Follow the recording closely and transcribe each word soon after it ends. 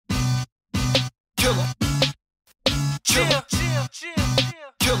Killer. Killer.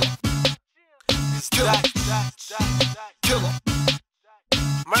 Killer. It's Killer.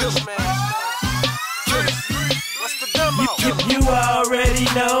 MurchMan. What's the demo? You already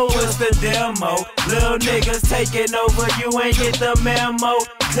know what's the demo. Little niggas taking over, you ain't get the memo.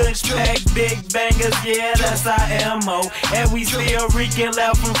 Kush pack, big bangers, yeah, that's our MO. And we still reeking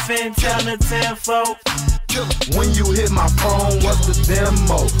loud from Fintown to Tenfold. When you hit my phone, what's the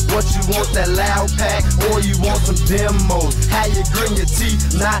demo? What you want, that loud pack, or you want some demos? How you grin your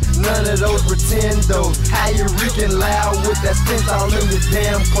teeth, not none of those pretendos. How you reeking loud with that stench all in your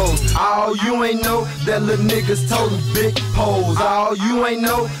damn clothes? All you ain't know, that little niggas toting big poles. All you ain't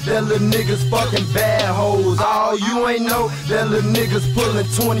know, that little niggas fucking bad hoes. All you ain't know, that little niggas pulling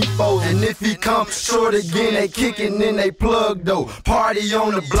 24s. And if he come short again, they kicking in they plug though. Party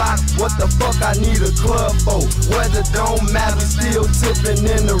on the block, what the fuck I need a club for? Weather don't matter, still tipping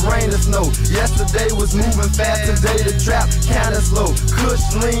in the rain or snow. Yesterday was moving fast, today the trap kinda slow. Kush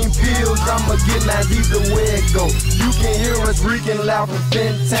lean pills, I'ma get mad either way it go. You can hear us reeking loud from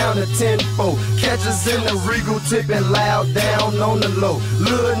Fintown to Tenfold. Catch us in the Regal tipping loud down on the low.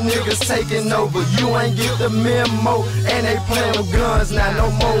 Little niggas taking over, you ain't get the memo. And they playing with guns now,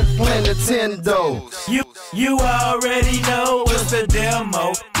 no more playing Nintendo. You already know what's the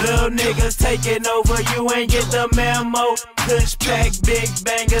demo. Little niggas taking over, you ain't get the memo. Kush pack, big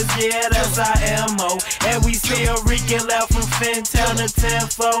bangers, yeah, that's our MO. And we still reeking loud from Fintown to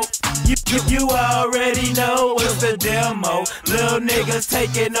Tenfold. You already know what's the demo. Little niggas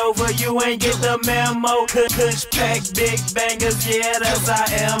taking over, you ain't get the memo. Kush pack, big bangers, yeah, that's our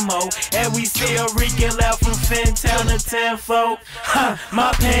MO. And we still reeking loud from Fintown to Tenfold.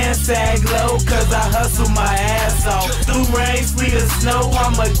 My pants sag low, cause I hustle my ass off. Through rain, sleet, or snow,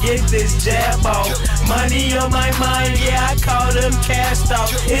 I'ma get this jab off. Money on my mind, yeah, I call them cash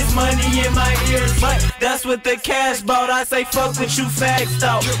off. It's money in my ears, but that's what the cash bought. I say fuck with you facts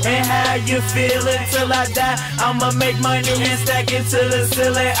off. And how you feelin' till I die? I'ma make money and stack it to the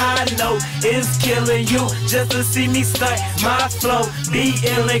ceiling. I know it's killing you just to see me stunt. My flow be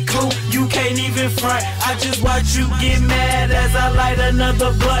ill and cool, you can't even front. I just watch you get mad as I light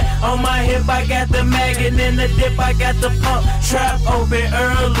another blunt. On my hip I got the mag, and in the dip I got the pump. Trap open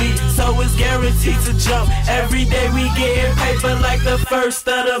early, so it's guaranteed to jump. Every day we getting paper like the first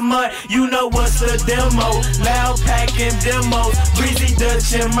of the month. You know what's the demo? Loud packing demos, Breezy,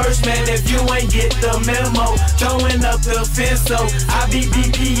 Dutch and MurchMan. If you ain't get the memo, throwing up the fence, so I be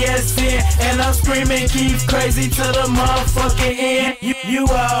BPSing, and I'm screaming Keith crazy to the motherfucking end. You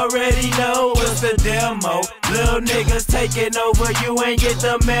already know what's the demo. Little niggas taking over, you ain't get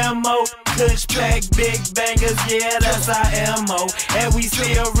the memo. Kush pack, big bangers, yeah, that's our MO. And we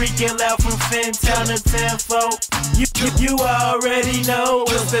still reeking loud from Fintown to Tenfold. You already know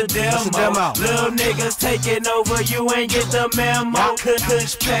what's the demo. Little niggas taking over, you ain't get the memo.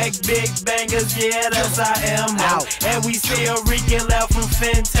 Kush pack, big bangers, yeah, that's our MO. And we still reeking loud from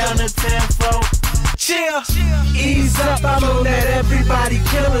Fintown to Tenfold. Chill. Ease up, I'm on that everybody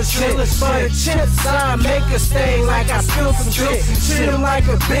killer shit. For the chips, I make a stain like I spilled some shit. Chill like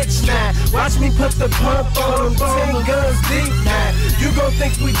a bitch now. Watch me put the pump on them, 10 guns deep now. You gon'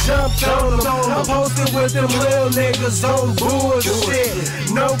 think we jumped on them. I'm posted with them little niggas on bullshit.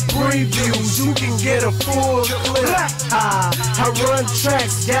 No previews, you can get a full clip. I run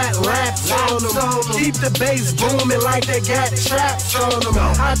tracks, got laps on them. Keep the bass booming like they got traps on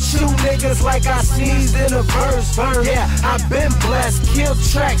them. I chew niggas like I sneeze in a verse. Yeah, I've been blessed. Kill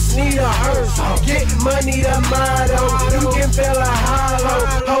tracks, need a hearse. Get money the motto. You can feel a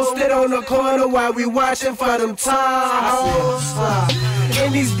hollow. Posted on the corner while we watching for them Tahoes.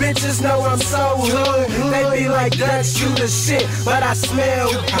 And these bitches know I'm so hood. They be like, Dutch, you the shit, but I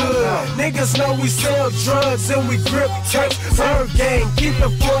smell good. Niggas know we sell drugs and we grip tapes. Bird gang, keep the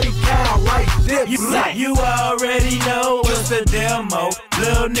 40 cal like this. You already know what's the demo.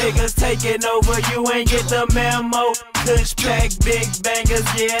 Little niggas taking over, you ain't get the memo. Kush pack, big bangers,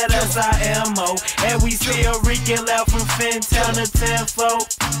 yeah, that's our MO. And we still reeking loud from Fintown to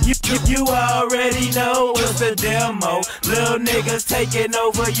Tenfold. You already know what's the demo. Little niggas taking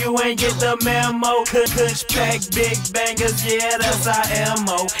over, you ain't get the memo. Kush pack, big bangers, yeah, that's our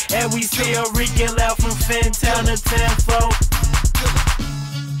MO. And we still reeking loud from Fintown to Tenfold.